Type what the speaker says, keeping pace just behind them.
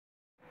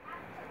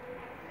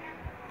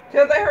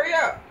Tell they hurry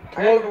up.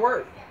 I gotta go to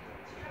work.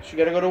 She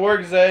gotta go to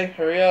work, Zay.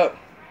 Hurry up.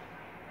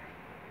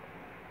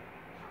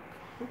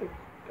 I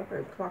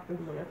better clock this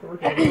one after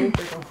work. I'm staying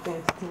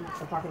to 10.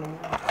 I'm talking to you.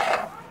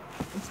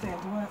 You staying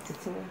to what? To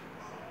 10.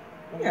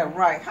 Yeah,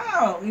 right.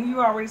 How?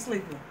 You already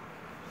sleeping?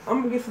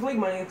 I'm gonna get sleep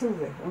Monday and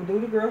Tuesday. I'm gonna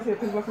do the girls here,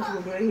 pick them up from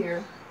school, do they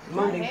here.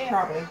 Monday,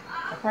 probably.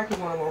 I practice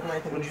one of them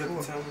overnight. What you have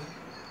to tell me?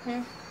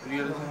 What you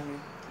have to tell me?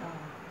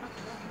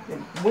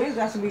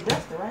 Wednesday I should be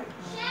rested, right?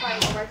 Probably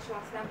gonna write you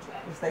on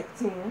Snapchat. Just stay to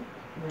 10.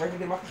 I'm ready to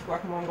get off from school. I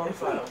come home and go to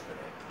sleep.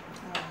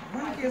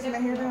 When the kids in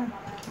here then?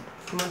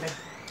 Monday.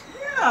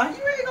 Yeah,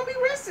 you ain't gonna be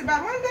rested by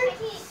Monday.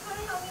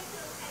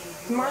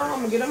 Tomorrow I'm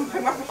gonna get them,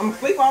 I'm gonna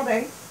sleep all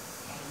day.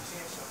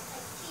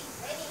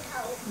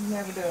 You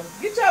never do.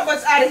 Get your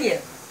butts out of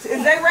here.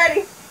 Is they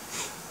ready?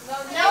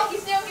 No, you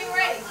still get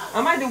ready.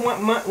 I might do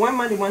one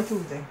Monday, one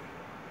Tuesday.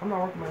 I'm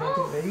not working Monday and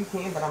Tuesday. You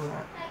can, but I'm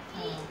not.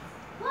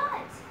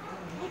 What?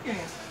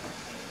 Okay.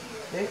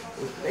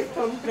 They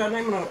told me to put our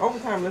name on the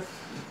overtime list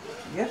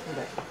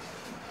yesterday.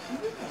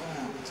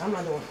 I'm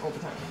not doing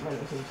overtime Monday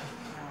and Tuesday.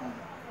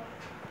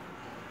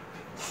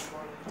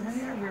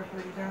 Yeah, we're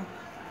pretty down.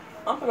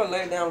 I'm gonna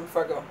lay it down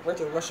before I go.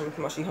 Rachel rushing me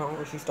because she's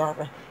hungry, she's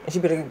starving. And she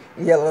better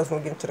yell at us when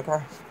we get into the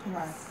car.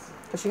 Right.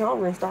 Because she's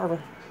hungry and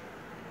starving.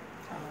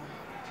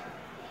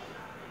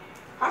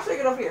 How'd she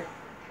get up here?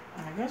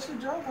 I guess she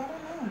drove. I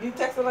don't know. You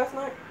texted her last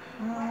night?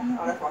 Mm-hmm.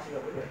 Oh, that's why she's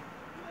over here.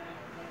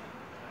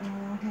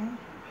 Mm-hmm.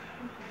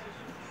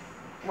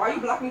 Why you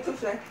block me too,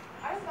 Shay?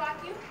 I didn't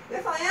block you.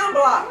 Yes, I am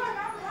blocked. You are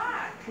not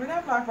blocked. We're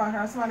not blocked by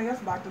her. Somebody else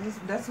blocked us.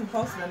 That's who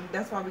posted it.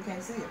 That's why we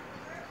can't see it.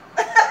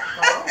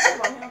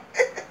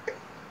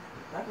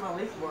 That's my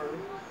least worry.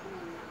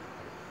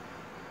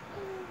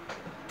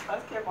 I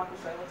just care about the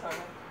Shayla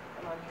Turner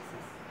and my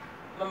nieces.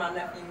 My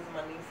nephews and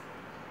my niece.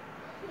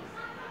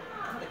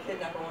 I had a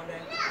kidnapper one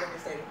day,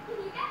 devastated,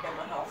 at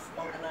my house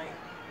overnight.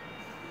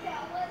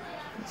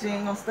 She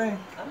ain't gonna stay.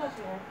 I'm not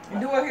sure. You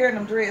do her hair in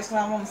them dreads, so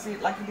I want to see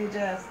it like you did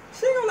Jazz.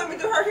 She ain't gonna let me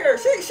do her hair.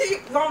 She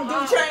gonna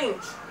do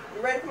change.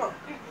 You ready? Come on.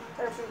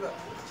 Take her shoes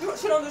up.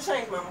 She don't do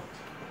change, mama.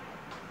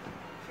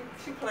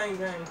 She playing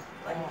games.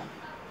 Like,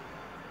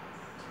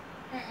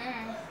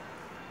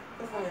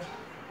 What's on there?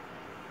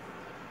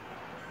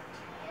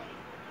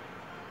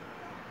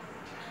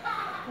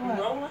 What?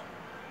 You rolling?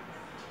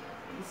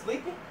 You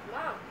sleeping? No.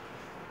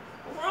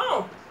 What's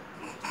wrong?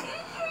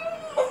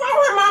 What's wrong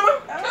with her, mama?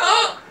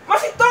 Mom,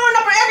 she's throwing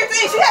up and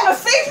everything. She having a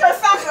seizure or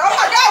something. Oh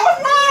my God, what's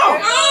wrong?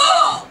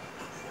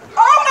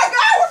 Oh my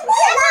God, what's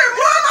wrong with her,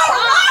 mom?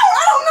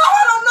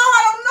 I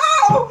don't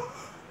know.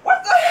 What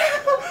the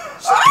hell?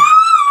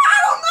 I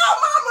don't know,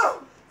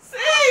 mama.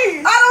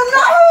 See? I don't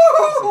know.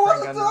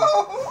 What's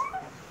wrong?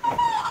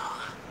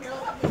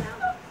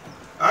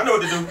 I know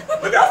what to do.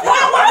 Look out. I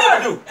know what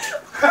to do.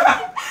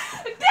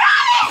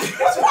 Daddy!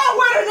 What's wrong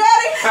with her,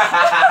 Daddy?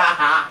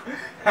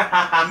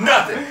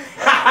 Nothing.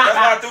 That's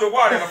why I threw the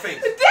water in her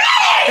face.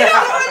 Daddy! You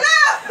don't do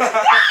enough!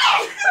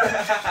 Daddy!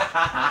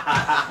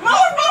 Mom,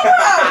 what's wrong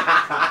with her?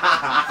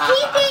 He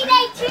think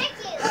they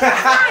chicken.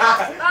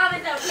 Mom,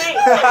 it's okay.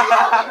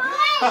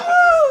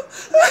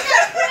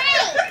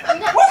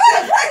 What kind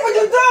of prank would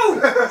you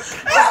do?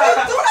 Don't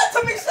do that to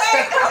me,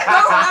 Shane. Don't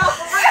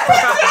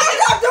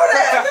do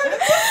that.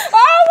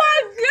 Oh my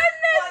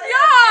goodness,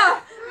 y'all!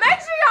 Make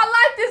sure y'all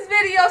like this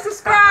video,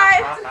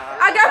 subscribe.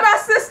 I got my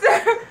sister.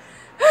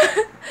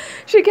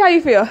 How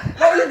you feel?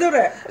 How would you do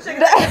that?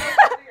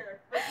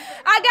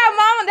 I got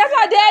mama. That's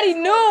how daddy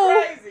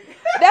knew.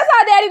 That's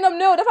how daddy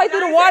knew. That's why he threw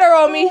the water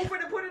on me. Put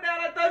it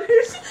down. I thought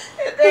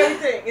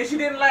everything, and she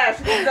didn't laugh.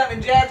 She did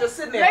nothing. Jazz just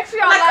sitting there. Make sure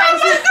y'all like,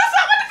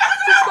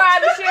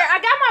 subscribe, and share. I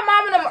got my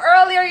mom and them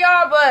earlier,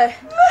 y'all, but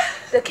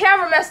the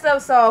camera messed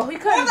up, so we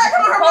couldn't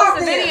post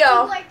the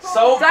video.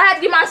 So I had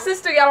to get my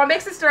sister, y'all, my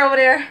big sister over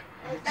there.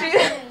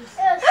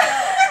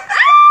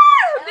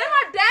 Then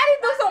my daddy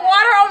threw some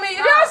water on me.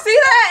 Did y'all see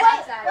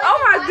that? Oh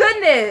my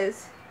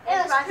goodness. It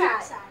was my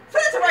side.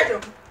 Send it to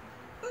Rachel.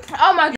 Oh my goodness.